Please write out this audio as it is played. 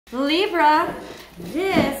Libra,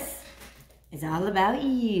 this is all about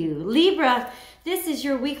you. Libra, this is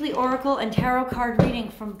your weekly oracle and tarot card reading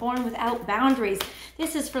from Born Without Boundaries.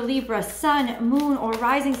 This is for Libra, sun, moon, or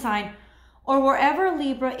rising sign, or wherever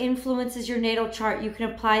Libra influences your natal chart. You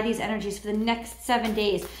can apply these energies for the next 7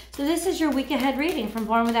 days. So this is your week ahead reading from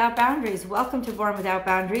Born Without Boundaries. Welcome to Born Without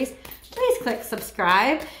Boundaries. Please click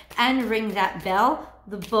subscribe and ring that bell.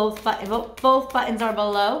 Both buttons are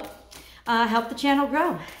below. Help the channel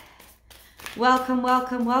grow. Welcome,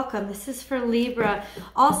 welcome, welcome. This is for Libra.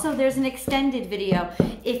 Also, there's an extended video.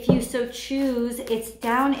 If you so choose, it's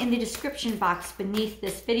down in the description box beneath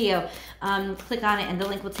this video. Click on it and the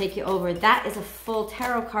link will take you over. That is a full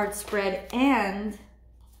tarot card spread and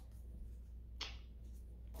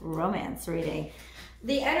romance reading.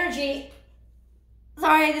 The energy,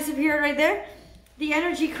 sorry, I disappeared right there. The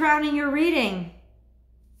energy crowning your reading.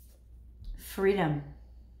 Freedom.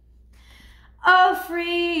 Oh,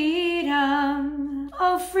 freedom,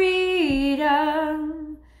 oh,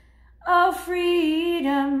 freedom, oh,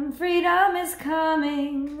 freedom, freedom is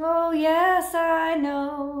coming, oh, yes, I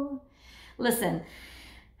know. Listen,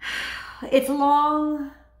 it's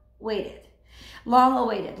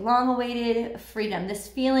long-awaited freedom, this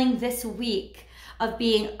feeling this week of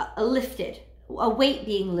being lifted, a weight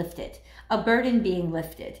being lifted, a burden being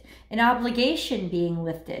lifted, an obligation being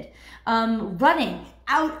lifted, running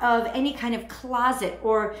out of any kind of closet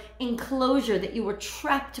or enclosure that you were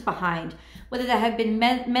trapped behind, whether that had been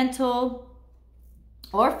mental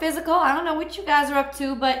or physical. I don't know what you guys are up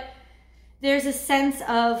to, but there's a sense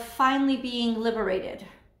of finally being liberated,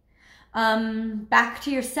 back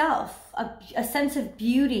to yourself, a sense of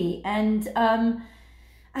beauty, and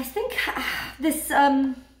I think this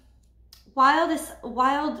wildness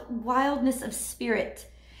of spirit,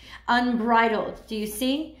 unbridled. Do you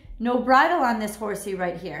see? No bridle on this horsey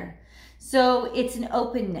right here. So it's an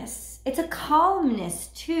openness. It's a calmness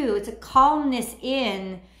too. It's a calmness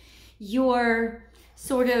in your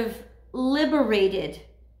sort of liberated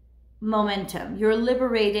momentum, your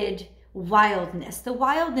liberated wildness. The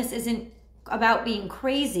wildness isn't about being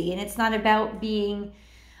crazy, and it's not about being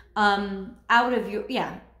out of your,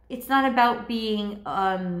 it's not about being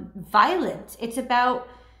violent. It's about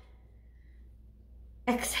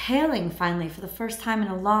exhaling finally for the first time in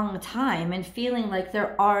a long time and feeling like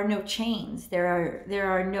there are no chains. There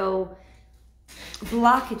are no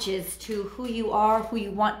blockages to who you are, who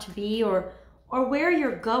you want to be, or where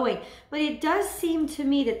you're going. But it does seem to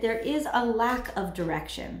me that there is a lack of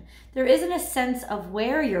direction. There isn't a sense of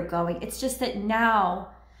where you're going. It's just that now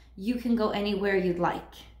you can go anywhere you'd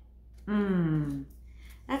like.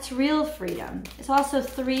 That's real freedom. It's also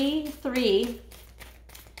 3-3.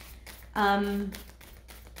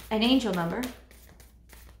 An angel number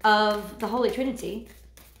of the Holy Trinity.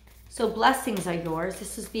 So blessings are yours.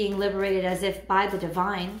 This is being liberated as if by the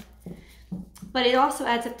divine. But it also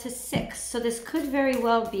adds up to 6. So this could very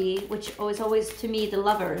well be, which is always to me the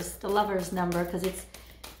lovers number, because it's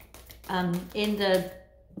in the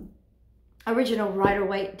original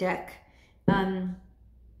Rider-Waite deck.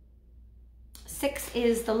 6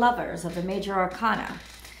 is the lovers of the major arcana.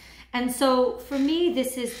 And so for me,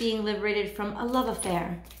 this is being liberated from a love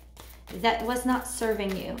affair that was not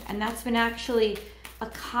serving you. And that's been actually a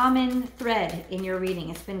common thread in your reading.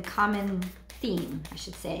 It's been common theme, I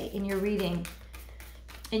should say, in your readings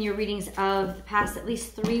of the past at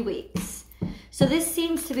least 3 weeks. So this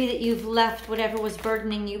seems to be that you've left whatever was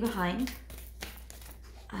burdening you behind.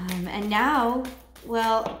 And now,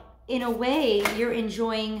 well, in a way, you're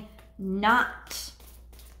enjoying not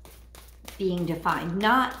being defined,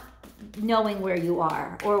 not knowing where you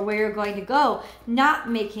are or where you're going to go, not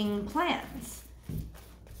making plans.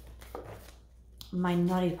 My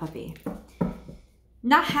naughty puppy.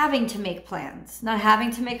 Not having to make plans, not having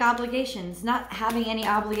to make obligations, not having any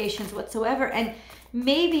obligations whatsoever. And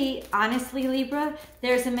maybe, honestly, Libra,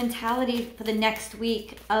 there's a mentality for the next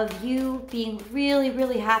week of you being really,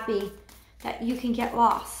 really happy that you can get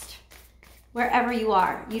lost wherever you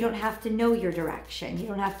are. You don't have to know your direction. You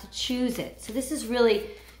don't have to choose it. So this is really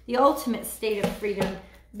the ultimate state of freedom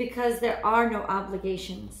because there are no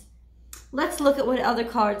obligations. Let's look at what other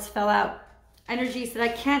cards fell out. Energies that I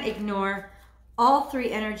can't ignore. All 3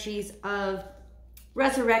 energies of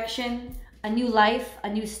resurrection, a new life, a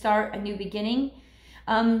new start, a new beginning.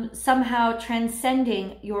 Somehow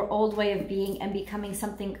transcending your old way of being and becoming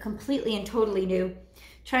something completely and totally new.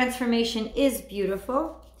 Transformation is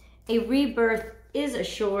beautiful. A rebirth is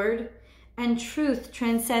assured. And truth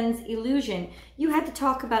transcends illusion. You had to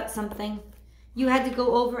talk about something. You had to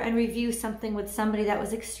go over and review something with somebody that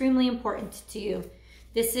was extremely important to you.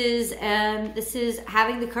 This is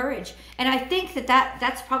having the courage. And I think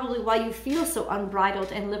that's probably why you feel so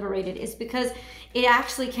unbridled and liberated, is because it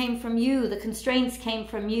actually came from you. The constraints came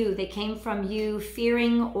from you. They came from you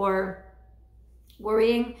fearing or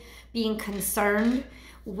worrying, being concerned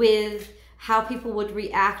with how people would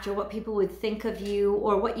react or what people would think of you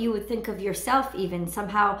or what you would think of yourself even.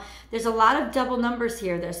 Somehow there's a lot of double numbers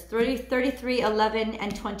here. There's 30, 33, 11,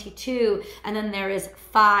 and 22, and then there is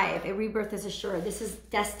 5. A rebirth is assured. This is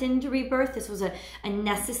destined rebirth. This was a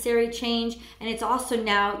necessary change, and it's also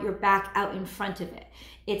now you're back out in front of it.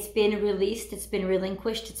 It's been released, it's been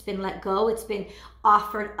relinquished, it's been let go, it's been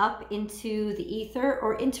offered up into the ether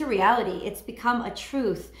or into reality. It's become a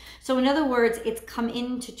truth. So in other words, it's come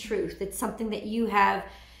into truth. It's something that you have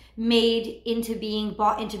made into being,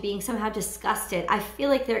 bought into being, somehow discussed it. I feel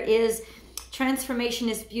like there is, transformation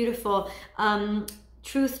is beautiful.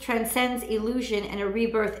 Truth transcends illusion, and a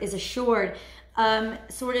rebirth is assured.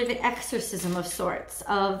 Sort of an exorcism of sorts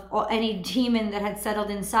of any demon that had settled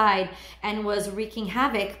inside and was wreaking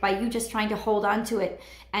havoc by you just trying to hold on to it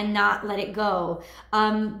and not let it go.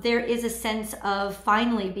 There is a sense of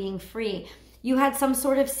finally being free. You had some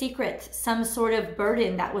sort of secret, some sort of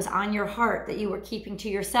burden that was on your heart that you were keeping to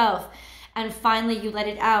yourself, and finally you let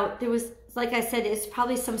it out. There was, like I said, it's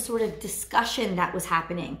probably some sort of discussion that was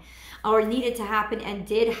happening or needed to happen and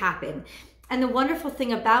did happen. And the wonderful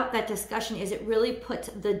thing about that discussion is it really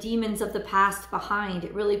put the demons of the past behind.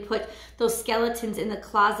 It really put those skeletons in the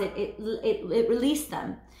closet. It released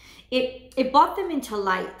them. It brought them into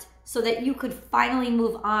light so that you could finally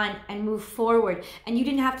move on and move forward. And you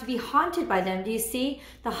didn't have to be haunted by them. Do you see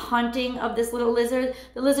the haunting of this little lizard?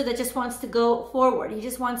 The lizard that just wants to go forward. He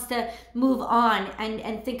just wants to move on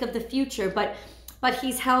and think of the future. But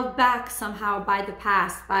he's held back somehow by the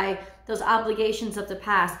past, by those obligations of the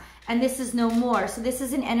past. And this is no more. So this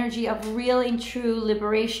is an energy of real and true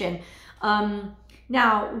liberation.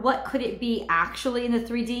 Now, what could it be actually in the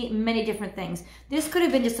 3D? Many different things. This could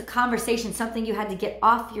have been just a conversation, something you had to get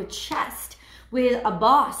off your chest with a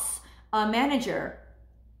boss, a manager,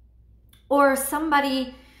 or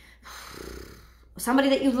somebody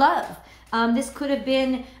that you love. This could have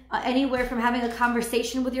been anywhere from having a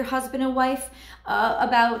conversation with your husband and wife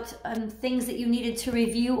about things that you needed to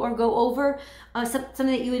review or go over, something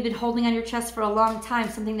that you had been holding on your chest for a long time,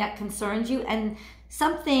 something that concerns you, and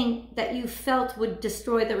something that you felt would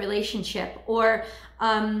destroy the relationship, or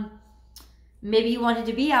maybe you wanted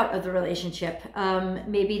to be out of the relationship.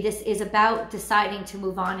 Maybe this is about deciding to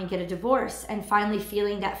move on and get a divorce and finally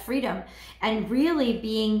feeling that freedom and really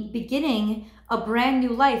beginning a brand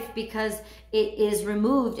new life, because it is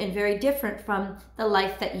removed and very different from the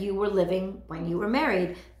life that you were living when you were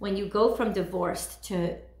married. When you go from divorced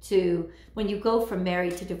when you go from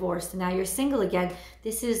married to divorced and now you're single again,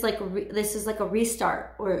 this is like a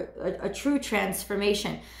restart or a true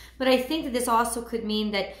transformation. But I think that this also could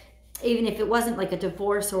mean that even if it wasn't like a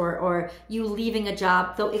divorce or you leaving a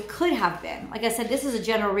job, though it could have been, like I said, this is a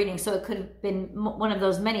general reading, so it could have been one of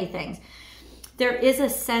those many things. There is a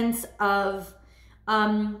sense of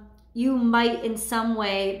you might in some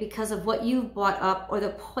way, because of what you've brought up or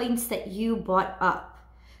the points that you brought up,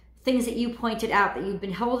 things that you pointed out that you've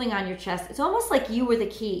been holding on your chest, it's almost like you were the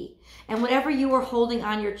key. And whatever you were holding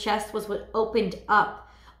on your chest was what opened up.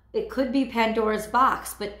 It could be Pandora's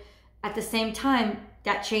box, but at the same time,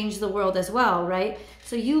 that changed the world as well, right?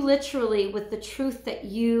 So you literally, with the truth that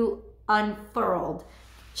you unfurled,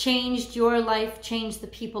 changed your life, changed the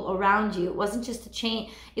people around you. It wasn't just a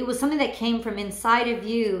change, it was something that came from inside of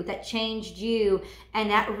you that changed you, and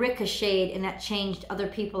that ricocheted and that changed other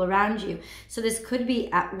people around you. So this could be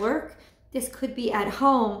at work, this could be at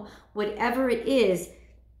home, whatever it is,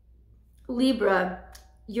 Libra,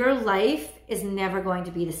 your life is never going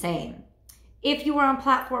to be the same. If you are on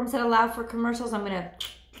platforms that allow for commercials, I'm going to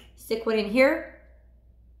stick one in here.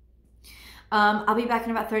 I'll be back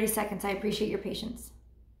in about 30 seconds. I appreciate your patience.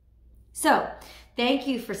 So thank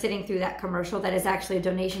you for sitting through that commercial. That is actually a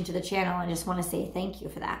donation to the channel. I just want to say thank you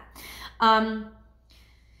for that.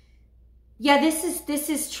 Yeah, this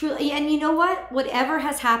is truly, and you know what? Whatever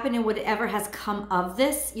has happened and whatever has come of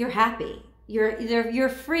this, you're happy. You're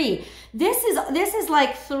free. This is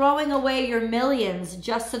like throwing away your millions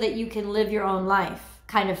just so that you can live your own life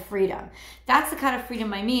kind of freedom. That's the kind of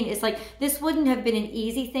freedom I mean. It's like, this wouldn't have been an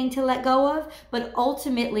easy thing to let go of, but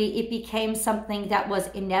ultimately it became something that was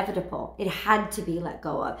inevitable. It had to be let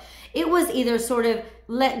go of. It was either sort of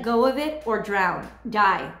let go of it or drown,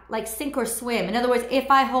 die, like sink or swim. In other words,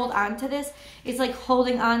 if I hold on to this, it's like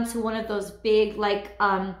holding on to one of those big, like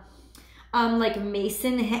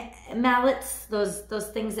mason mallets, those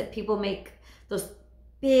things that people make, those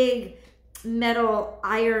big metal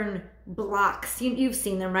iron blocks. You've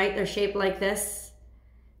seen them, right? They're shaped like this,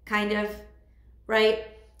 kind of, right?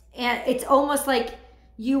 And it's almost like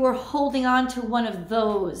you were holding on to one of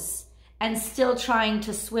those and still trying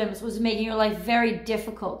to swim. So it was making your life very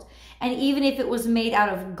difficult. And even if it was made out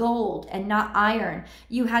of gold and not iron,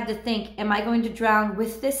 you had to think, am I going to drown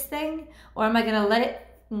with this thing? Or am I going to let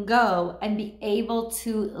it go and be able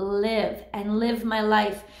to live my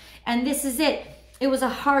life? And this is it. It was a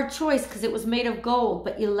hard choice because it was made of gold,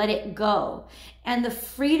 but you let it go. And the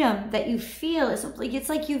freedom that you feel is like, it's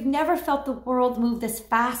like you've never felt the world move this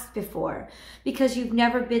fast before, because you've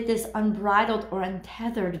never been this unbridled or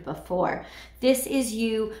untethered before. This is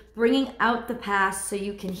you bringing out the past so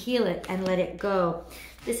you can heal it and let it go.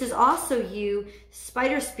 This is also you,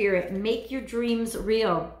 spider spirit, make your dreams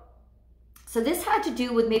real. So this had to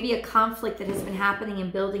do with maybe a conflict that has been happening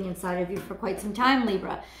and building inside of you for quite some time,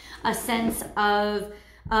 Libra. A sense of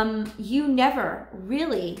you never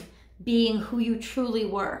really being who you truly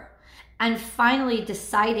were, and finally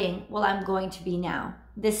deciding, well, I'm going to be now.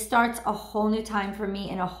 This starts a whole new time for me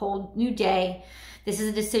and a whole new day. This is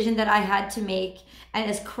a decision that I had to make. And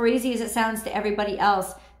as crazy as it sounds to everybody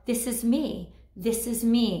else, this is me. This is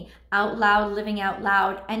me, out loud, living out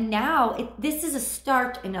loud. And now this is a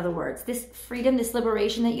start. In other words, this freedom, this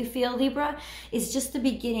liberation that you feel, Libra, is just the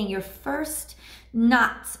beginning. Your first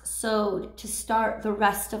knots sewed to start the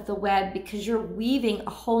rest of the web, because you're weaving a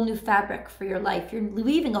whole new fabric for your life. You're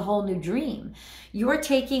weaving a whole new dream. You're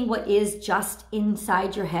taking what is just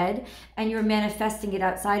inside your head and you're manifesting it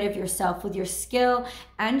outside of yourself with your skill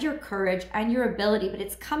and your courage and your ability. But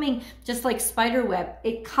it's coming just like spider web.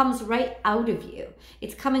 It comes right out of you.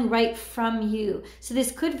 It's coming right from you. So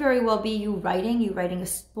this could very well be you writing a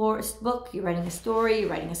sports book, you're writing a story, you're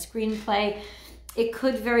writing a screenplay. It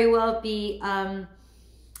could very well be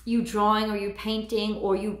you drawing or you painting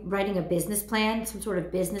or you writing a business plan, some sort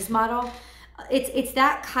of business model. It's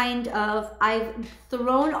that kind of, I've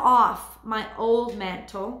thrown off my old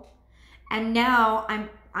mantle and now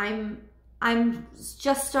I'm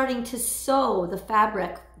just starting to sew the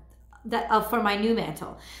fabric for my new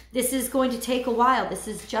mantle. This is going to take a while. This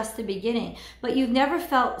is just the beginning. But you've never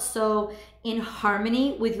felt so in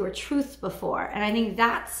harmony with your truth before. And I think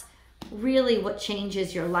that's really what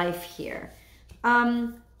changes your life here.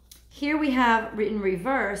 Here we have written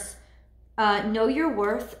reverse, know your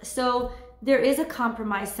worth. So there is a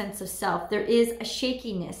compromised sense of self. There is a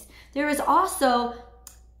shakiness. There is also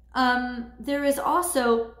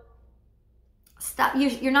stop.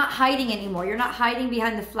 You're not hiding anymore. You're not hiding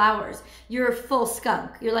behind the flowers. You're a full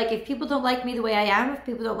skunk. You're like, if people don't like me the way I am, if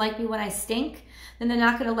people don't like me when I stink, then they're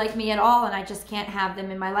not going to like me at all, and I just can't have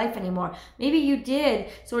them in my life anymore. Maybe you did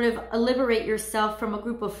sort of liberate yourself from a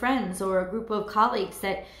group of friends or a group of colleagues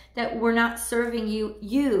that were not serving you,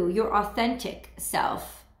 your authentic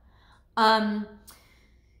self,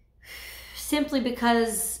 simply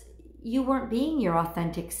because you weren't being your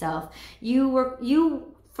authentic self.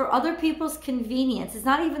 You for other people's convenience. It's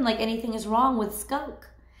not even like anything is wrong with skunk.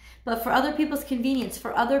 But for other people's convenience,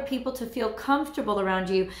 for other people to feel comfortable around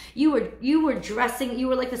you, you were dressing, you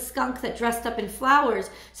were like a skunk that dressed up in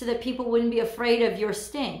flowers so that people wouldn't be afraid of your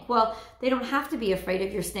stink. Well, they don't have to be afraid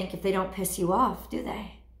of your stink if they don't piss you off, do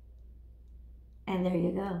they? And there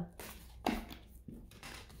you go.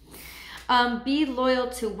 Be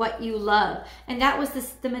loyal to what you love. And that was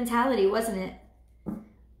the mentality, wasn't it?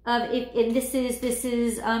 And this is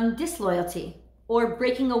disloyalty, or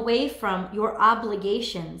breaking away from your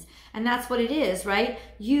obligations. And that's what it is, right?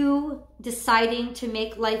 You deciding to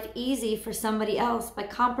make life easy for somebody else by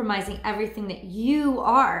compromising everything that you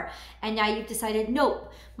are. And now you've decided,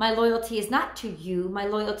 nope, my loyalty is not to you. My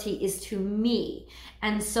loyalty is to me.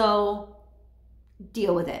 And so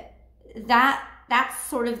deal with it. That's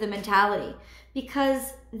sort of the mentality,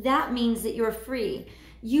 because that means that you're free.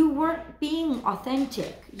 You weren't being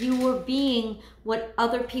authentic. You were being what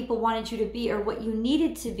other people wanted you to be, or what you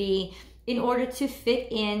needed to be in order to fit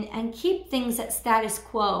in and keep things at status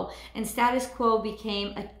quo. And status quo became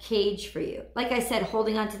a cage for you. Like I said,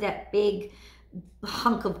 holding on to that big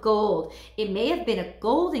hunk of gold. It may have been a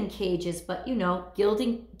golden cages, but you know,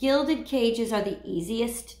 gilded cages are the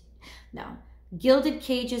easiest. No, gilded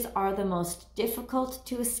cages are the most difficult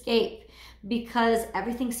to escape, because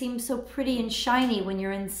everything seems so pretty and shiny when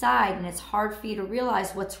you're inside, and it's hard for you to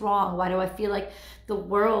realize what's wrong. Why do I feel like the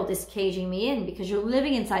world is caging me in? Because you're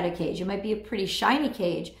living inside a cage. It might be a pretty shiny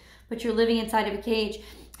cage, but you're living inside of a cage,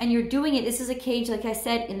 and you're doing it. This is a cage, like I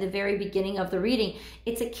said in the very beginning of the reading,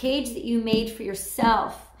 it's a cage that you made for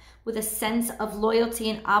yourself with a sense of loyalty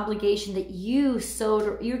and obligation that you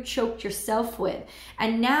choked yourself with.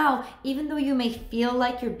 And now, even though you may feel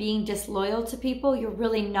like you're being disloyal to people, you're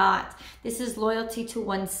really not. This is loyalty to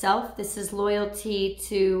oneself. This is loyalty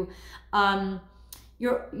to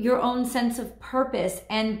your own sense of purpose,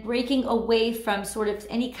 and breaking away from sort of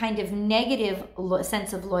any kind of negative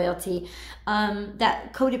sense of loyalty,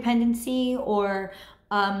 that codependency or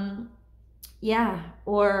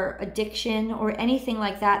or addiction or anything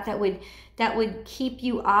like that that would keep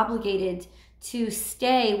you obligated to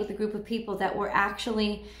stay with a group of people that were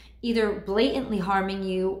actually either blatantly harming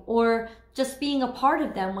you, or just being a part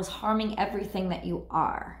of them was harming everything that you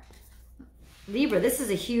are. Libra, this is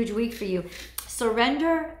a huge week for you.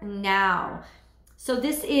 Surrender now. So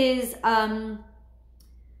this is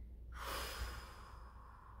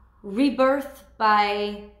rebirth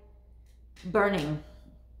by burning.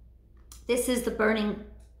 This is the burning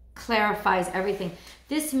clarifies everything.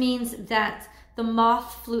 This means that the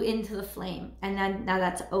moth flew into the flame, and then now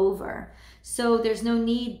that's over. So there's no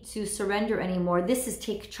need to surrender anymore. This is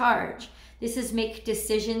take charge. This is make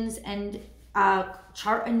decisions and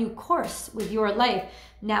chart a new course with your life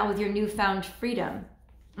now with your newfound freedom.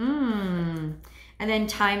 And then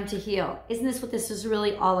time to heal. Isn't this what this is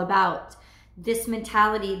really all about? This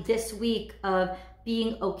mentality this week of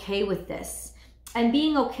being okay with this, and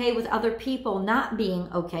being okay with other people not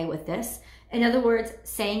being okay with this. In other words,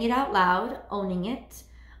 saying it out loud, owning it,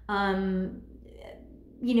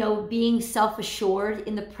 you know, being self-assured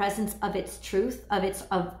in the presence of its truth, of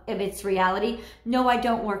its reality. No, I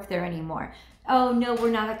don't work there anymore. Oh no,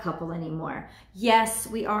 we're not a couple anymore. Yes,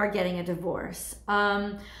 we are getting a divorce.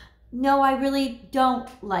 No, I really don't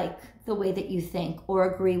like the way that you think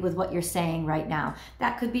or agree with what you're saying right now.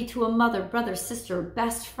 That could be to a mother, brother, sister,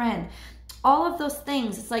 best friend. All of those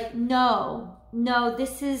things. It's like, no,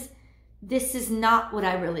 this is not what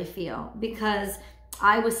I really feel, because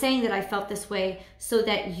I was saying that I felt this way so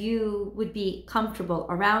that you would be comfortable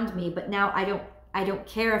around me, but now I don't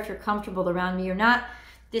care if you're comfortable around me or not.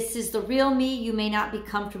 This is the real me. You may not be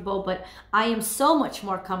comfortable, but I am so much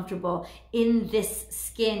more comfortable in this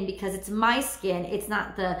skin because it's my skin. It's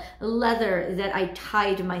not the leather that I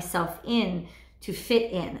tied myself in to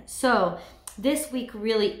fit in. So this week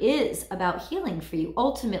really is about healing for you,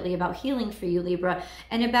 ultimately about healing for you, Libra,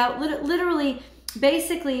 and about literally,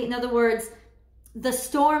 basically, in other words, the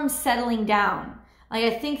storm settling down. Like,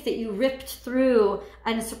 I think that you ripped through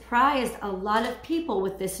and surprised a lot of people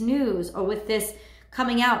with this news, or with this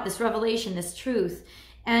coming out, this revelation, this truth.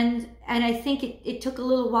 And I think it took a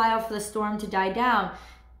little while for the storm to die down.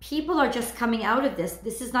 People are just coming out of this.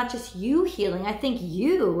 This is not just you healing. I think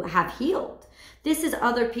you have healed. This is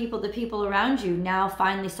other people, the people around you, now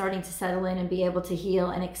finally starting to settle in and be able to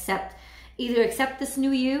heal and either accept this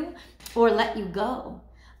new you or let you go.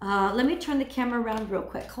 Let me turn the camera around real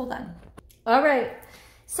quick. Hold on. All right.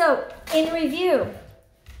 So in review,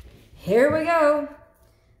 here we go.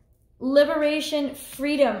 Liberation,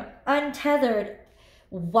 freedom, untethered,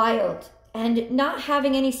 wild, and not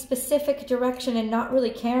having any specific direction and not really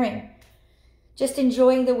caring. Just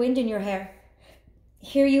enjoying the wind in your hair.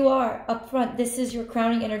 Here you are up front. This is your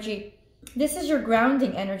crowning energy. This is your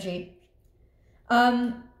grounding energy.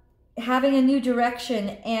 Having a new direction,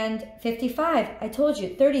 and 55. I told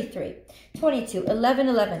you, 33, 22, 11,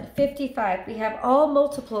 11, 55. We have all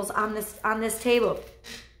multiples on this table.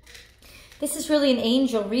 This is really an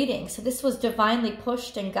angel reading. So this was divinely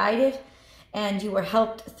pushed and guided, and you were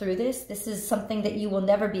helped through this. This is something that you will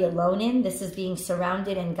never be alone in. This is being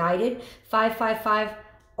surrounded and guided. 555,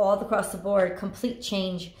 all across the board, complete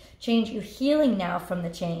change. You're healing now from the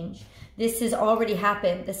change. This has already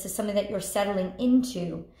happened. This is something that you're settling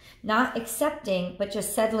into, not accepting, but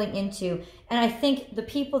just settling into. And I think the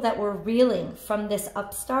people that were reeling from this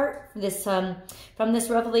upstart, from this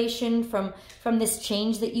revelation, from this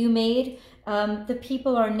change that you made, the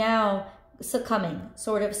people are now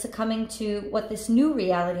succumbing to what this new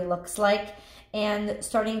reality looks like, and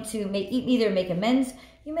starting to either make amends.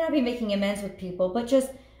 You may not be making amends with people, but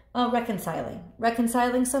just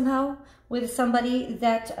reconciling somehow with somebody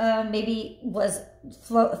that maybe was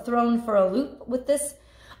thrown for a loop with this.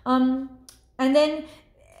 And then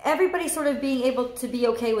everybody sort of being able to be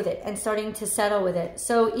okay with it and starting to settle with it.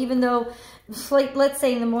 So even though, like, let's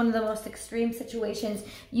say in one of the most extreme situations,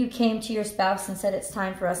 you came to your spouse and said, it's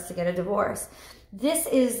time for us to get a divorce. This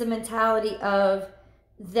is the mentality of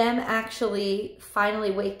them actually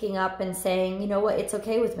finally waking up and saying, you know what, it's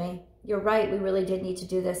okay with me. You're right, we really did need to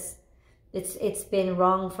do this. It's been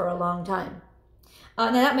wrong for a long time.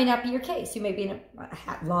 Now that may not be your case. You may be in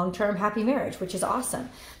a long-term happy marriage, which is awesome.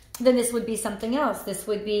 Then this would be something else. This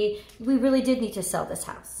would be, we really did need to sell this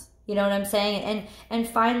house. You know what I'm saying? And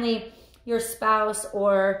finally, your spouse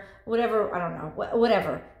or whatever, I don't know,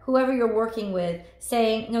 whatever, whoever you're working with,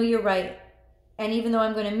 saying, no, you're right. And even though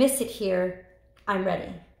I'm going to miss it here, I'm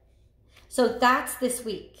ready. So that's this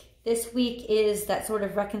week. This week is that sort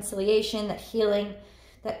of reconciliation, that healing,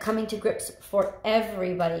 that coming to grips for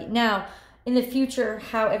everybody. Now, in the future,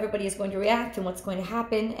 how everybody is going to react and what's going to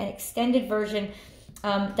happen, an extended version,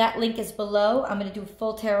 that link is below. I'm going to do a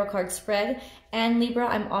full tarot card spread. And Libra,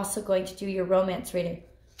 I'm also going to do your romance reading.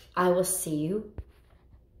 I will see you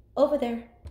over there.